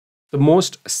The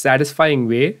most satisfying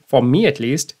way, for me at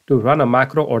least, to run a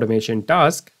macro automation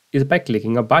task is by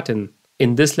clicking a button.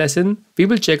 In this lesson, we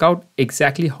will check out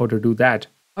exactly how to do that.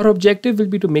 Our objective will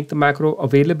be to make the macro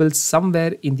available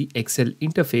somewhere in the Excel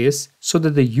interface so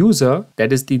that the user,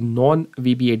 that is the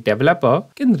non-VBA developer,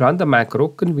 can run the macro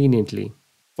conveniently.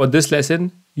 For this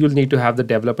lesson, you'll need to have the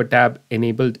developer tab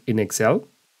enabled in Excel.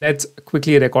 Let's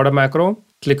quickly record a macro.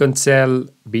 Click on cell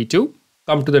B2.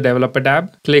 Come to the developer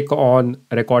tab. Click on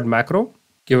record macro.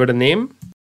 Give it a name.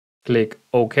 Click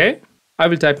OK. I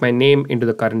will type my name into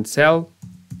the current cell.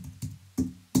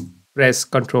 Press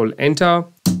Ctrl Enter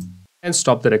and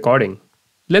stop the recording.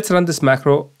 Let's run this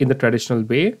macro in the traditional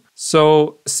way.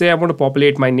 So say I want to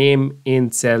populate my name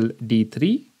in cell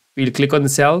D3. We'll click on the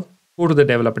cell, go to the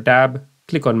developer tab,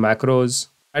 click on macros,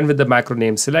 and with the macro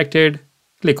name selected,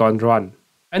 click on run.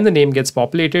 And the name gets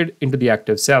populated into the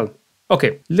active cell.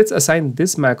 Okay, let's assign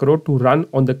this macro to run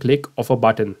on the click of a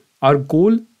button. Our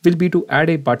goal will be to add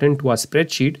a button to our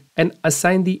spreadsheet and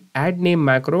assign the add name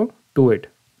macro to it.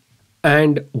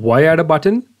 And why add a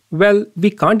button? Well,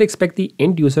 we can't expect the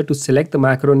end user to select the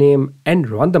macro name and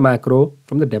run the macro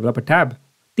from the developer tab.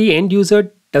 The end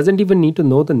user doesn't even need to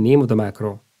know the name of the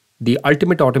macro. The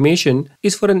ultimate automation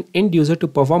is for an end user to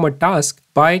perform a task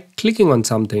by clicking on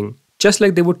something, just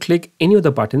like they would click any of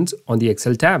the buttons on the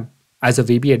Excel tab. As a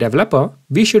VBA developer,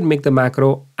 we should make the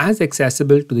macro as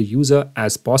accessible to the user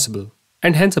as possible.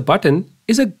 And hence a button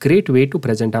is a great way to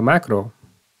present a macro.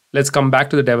 Let's come back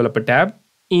to the developer tab.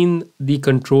 In the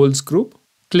controls group,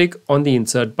 click on the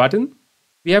insert button.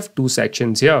 We have two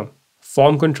sections here,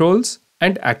 form controls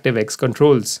and ActiveX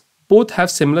controls. Both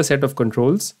have similar set of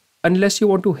controls. Unless you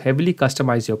want to heavily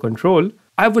customize your control,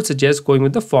 I would suggest going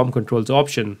with the form controls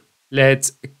option.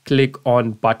 Let's click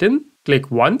on button,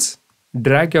 click once,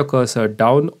 drag your cursor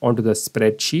down onto the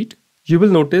spreadsheet. You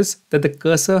will notice that the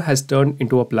cursor has turned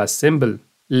into a plus symbol.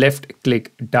 Left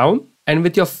click down and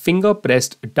with your finger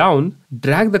pressed down,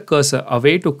 drag the cursor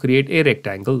away to create a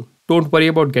rectangle. Don't worry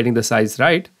about getting the size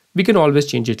right. We can always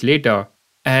change it later.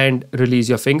 And release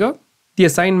your finger. The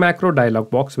assign macro dialog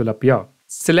box will appear.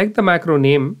 Select the macro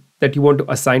name that you want to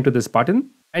assign to this button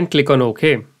and click on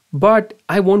OK. But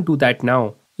I won't do that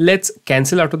now. Let's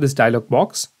cancel out of this dialog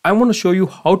box. I want to show you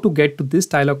how to get to this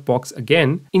dialog box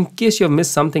again in case you have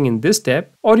missed something in this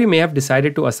step, or you may have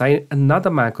decided to assign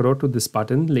another macro to this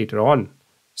button later on.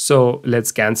 So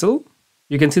let's cancel.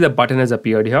 You can see the button has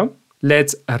appeared here.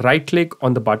 Let's right click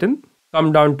on the button,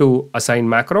 come down to assign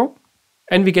macro,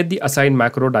 and we get the assign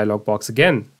macro dialog box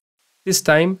again. This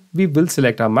time we will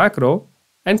select our macro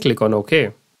and click on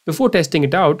OK. Before testing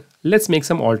it out, let's make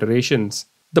some alterations.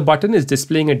 The button is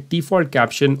displaying a default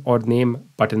caption or name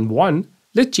button 1.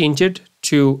 Let's change it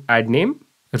to add name.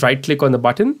 Right click on the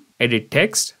button, edit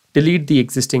text, delete the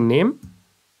existing name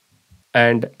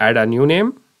and add a new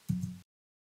name.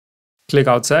 Click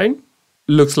outside.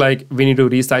 Looks like we need to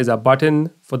resize our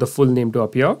button for the full name to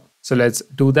appear. So let's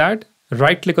do that.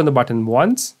 Right click on the button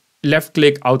once, left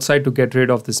click outside to get rid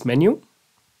of this menu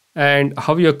and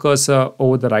hover your cursor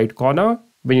over the right corner.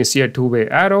 When you see a two-way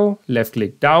arrow, left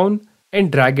click down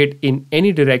and drag it in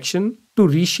any direction to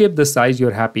reshape the size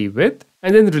you're happy with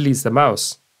and then release the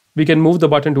mouse. We can move the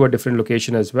button to a different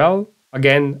location as well.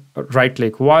 Again, right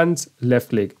click once,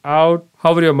 left click out,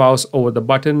 hover your mouse over the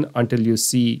button until you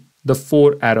see the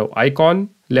 4-arrow icon,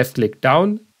 left click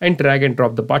down and drag and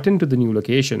drop the button to the new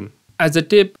location. As a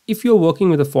tip, if you're working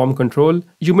with a form control,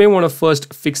 you may want to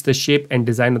first fix the shape and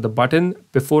design of the button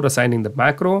before assigning the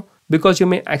macro because you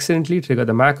may accidentally trigger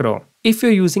the macro. If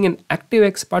you're using an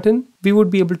ActiveX button, we would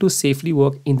be able to safely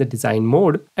work in the design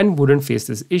mode and wouldn't face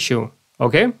this issue.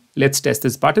 Okay, let's test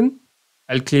this button.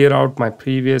 I'll clear out my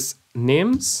previous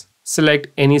names. Select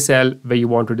any cell where you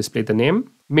want to display the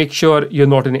name. Make sure you're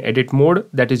not in edit mode,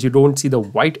 that is you don't see the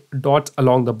white dots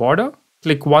along the border.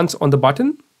 Click once on the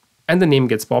button and the name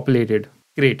gets populated.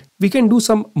 Great. We can do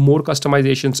some more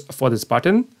customizations for this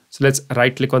button. So let's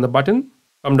right click on the button,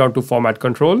 come down to format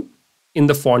control. In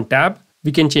the font tab,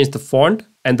 we can change the font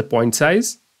and the point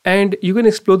size. And you can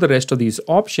explore the rest of these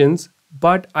options,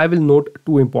 but I will note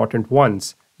two important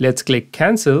ones. Let's click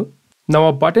cancel. Now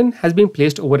our button has been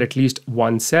placed over at least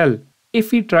one cell.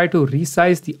 If we try to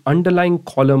resize the underlying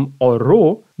column or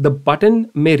row, the button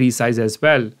may resize as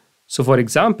well. So for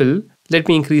example, let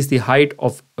me increase the height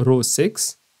of row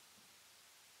 6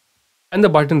 and the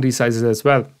button resizes as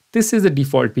well. This is the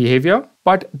default behavior,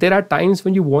 but there are times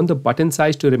when you want the button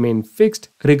size to remain fixed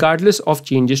regardless of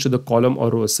changes to the column or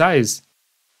row size.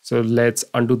 So let's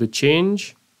undo the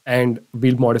change and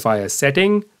we'll modify a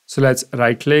setting. So let's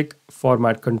right click,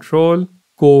 format control,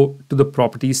 go to the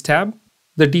properties tab.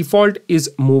 The default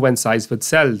is move and size with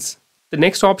cells. The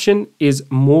next option is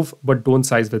move but don't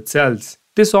size with cells.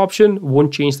 This option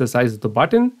won't change the size of the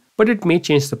button, but it may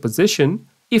change the position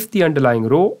if the underlying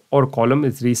row or column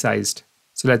is resized.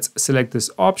 So let's select this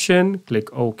option,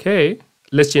 click OK.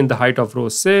 Let's change the height of row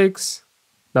 6.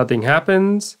 Nothing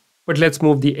happens, but let's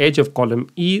move the edge of column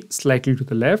E slightly to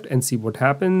the left and see what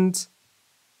happens.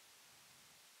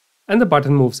 And the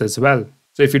button moves as well.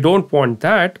 So if you don't want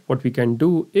that, what we can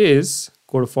do is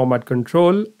go to Format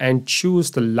Control and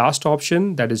choose the last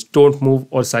option, that is don't move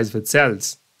or size with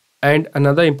cells. And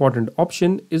another important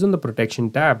option is on the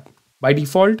Protection tab. By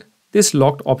default, this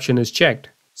locked option is checked.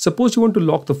 Suppose you want to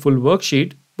lock the full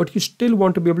worksheet, but you still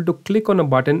want to be able to click on a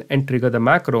button and trigger the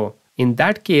macro. In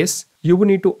that case, you will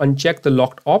need to uncheck the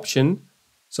locked option.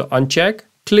 So uncheck,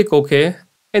 click OK,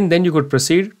 and then you could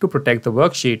proceed to protect the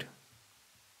worksheet.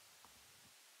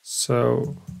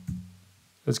 So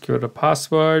let's give it a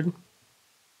password.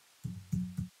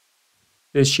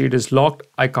 This sheet is locked.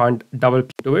 I can't double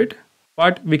click to it,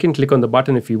 but we can click on the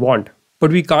button if we want.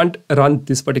 But we can't run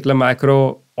this particular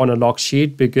macro on a locked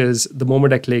sheet because the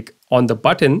moment I click on the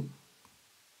button,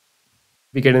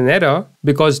 we get an error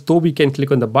because though we can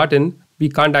click on the button, we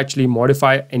can't actually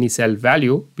modify any cell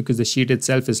value because the sheet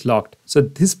itself is locked. So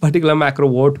this particular macro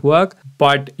won't work,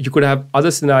 but you could have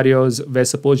other scenarios where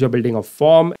suppose you're building a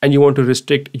form and you want to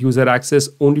restrict user access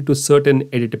only to certain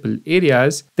editable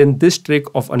areas, then this trick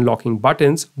of unlocking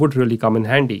buttons would really come in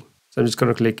handy. So I'm just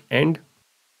going to click end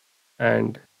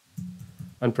and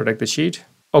unprotect the sheet.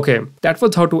 Okay, that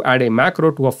was how to add a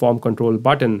macro to a form control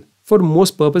button. For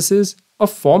most purposes, a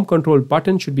form control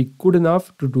button should be good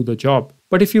enough to do the job.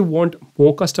 But if you want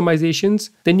more customizations,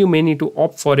 then you may need to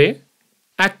opt for a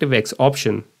ActiveX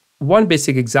option. One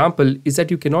basic example is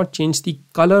that you cannot change the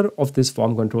color of this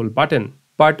form control button,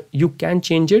 but you can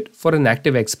change it for an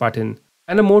ActiveX button.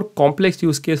 And a more complex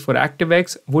use case for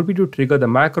ActiveX would be to trigger the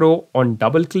macro on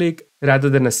double click rather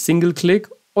than a single click,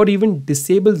 or even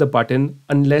disable the button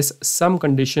unless some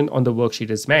condition on the worksheet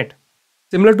is met.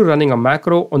 Similar to running a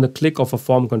macro on the click of a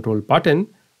form control button,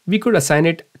 we could assign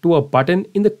it to a button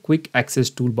in the quick access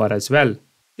toolbar as well.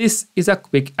 This is a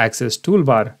quick access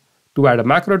toolbar. To add a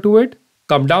macro to it,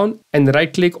 come down and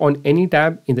right click on any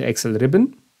tab in the Excel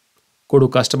ribbon. Go to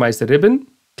customize the ribbon,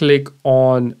 click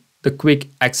on the quick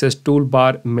access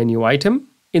toolbar menu item.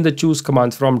 In the choose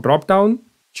commands from dropdown,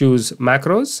 choose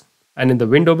macros, and in the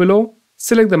window below,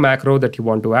 select the macro that you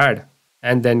want to add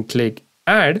and then click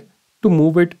add to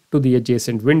move it to the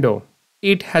adjacent window.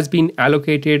 It has been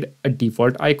allocated a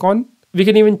default icon. We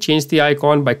can even change the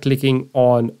icon by clicking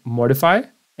on modify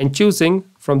and choosing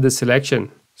from this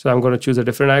selection. So I'm going to choose a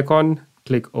different icon,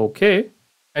 click OK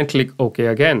and click OK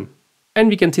again. And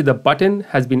we can see the button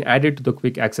has been added to the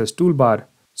quick access toolbar.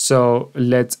 So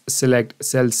let's select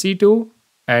cell C2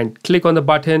 and click on the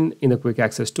button in the quick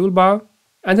access toolbar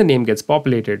and the name gets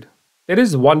populated. There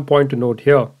is one point to note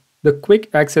here. The quick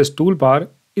access toolbar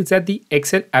is at the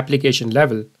Excel application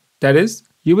level. That is,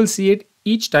 you will see it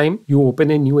each time you open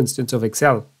a new instance of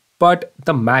Excel. But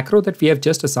the macro that we have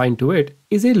just assigned to it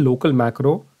is a local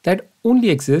macro that only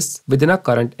exists within our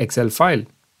current Excel file.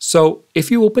 So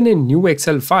if you open a new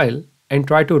Excel file and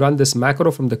try to run this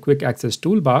macro from the quick access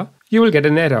toolbar, you will get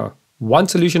an error. One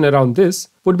solution around this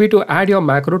would be to add your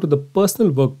macro to the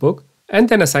personal workbook and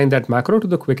then assign that macro to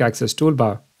the quick access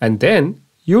toolbar. And then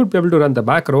you would be able to run the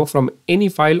macro from any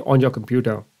file on your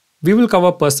computer. We will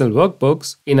cover personal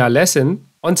workbooks in our lesson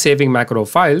on saving macro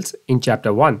files in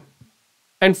chapter 1.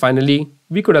 And finally,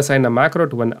 we could assign a macro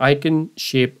to an icon,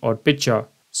 shape, or picture.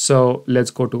 So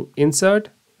let's go to insert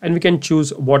and we can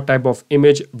choose what type of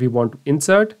image we want to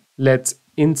insert. Let's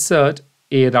insert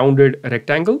a rounded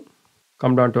rectangle.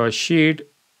 Come down to our sheet,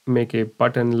 make a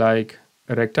button like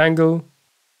a rectangle.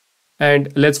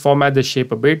 And let's format the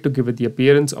shape a bit to give it the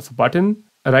appearance of a button.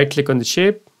 Right click on the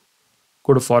shape,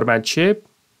 go to format shape.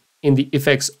 In the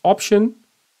effects option,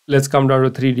 let's come down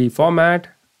to 3D format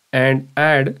and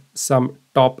add some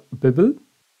top bevel,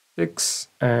 6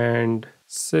 and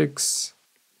 6,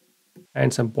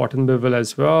 and some bottom bevel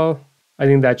as well. I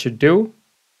think that should do.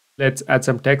 Let's add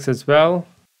some text as well.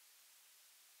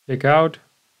 Check out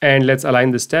and let's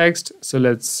align this text. So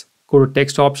let's go to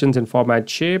text options and format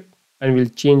shape and we'll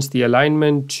change the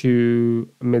alignment to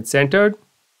mid-centered.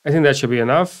 I think that should be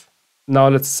enough. Now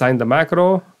let's assign the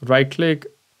macro, right click,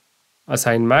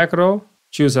 assign macro,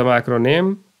 choose a macro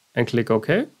name and click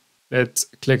OK. Let's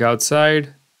click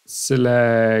outside,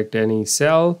 select any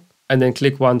cell and then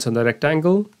click once on the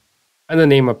rectangle and the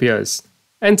name appears.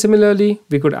 And similarly,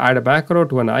 we could add a macro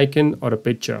to an icon or a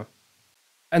picture.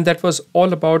 And that was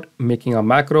all about making a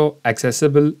macro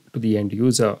accessible to the end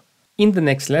user. In the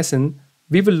next lesson,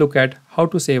 we will look at how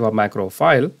to save a macro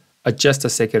file adjust the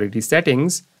security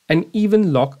settings, and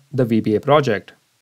even lock the VBA project.